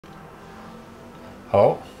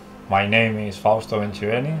Hello, my name is Fausto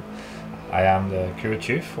Bencivenni. I am the crew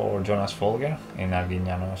chief for Jonas Fortschritte in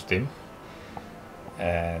Arguiñano's team,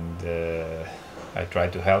 and I try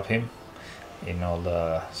to help him in all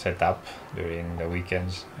the setup during the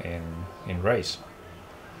weekends in race.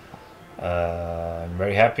 I'm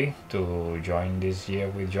very happy to join this year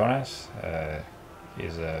with Jonas.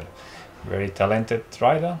 He's a very talented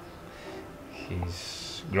rider.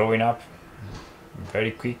 He's growing up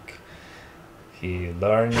very quick. He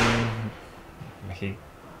learned, he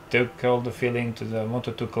took all the feeling to the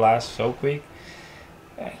Moto2 class so quick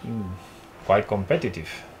and quite competitive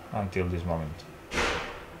until this moment.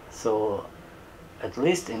 So, at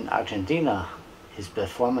least in Argentina, his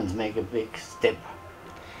performance make a big step.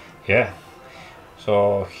 Yeah,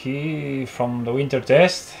 so he, from the winter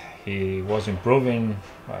test, he was improving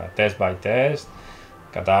test by test.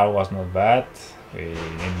 Qatar was not bad, we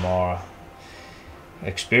need more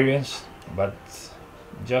experience, but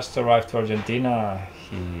just arrived to Argentina,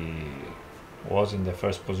 he was in the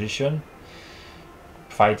first position,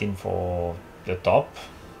 fighting for the top.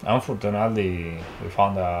 Unfortunately, we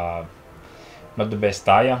found not the best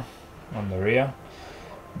tire on the rear.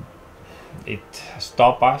 It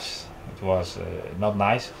stopped us, it was not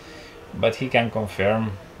nice, but he can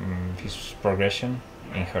confirm his progression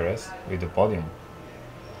in Jerez with the podium.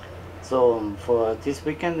 So for this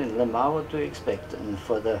weekend in Le Mans, what do you expect? And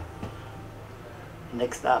for the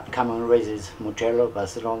next upcoming races, Mugello,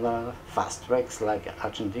 Barcelona, fast tracks like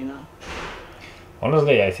Argentina?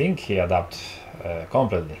 Honestly, I think he adapts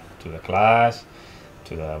completely to the class,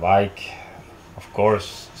 to the bike. Of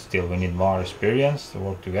course, still we need more experience to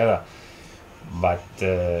work together, but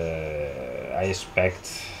I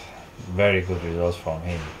expect very good results from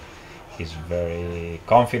him. He's very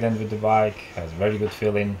confident with the bike, has very good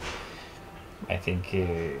feeling. I think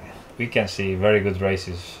we can see very good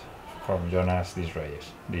races from Jonas this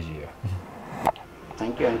year.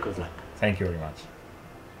 Thank you and good luck. Thank you very much.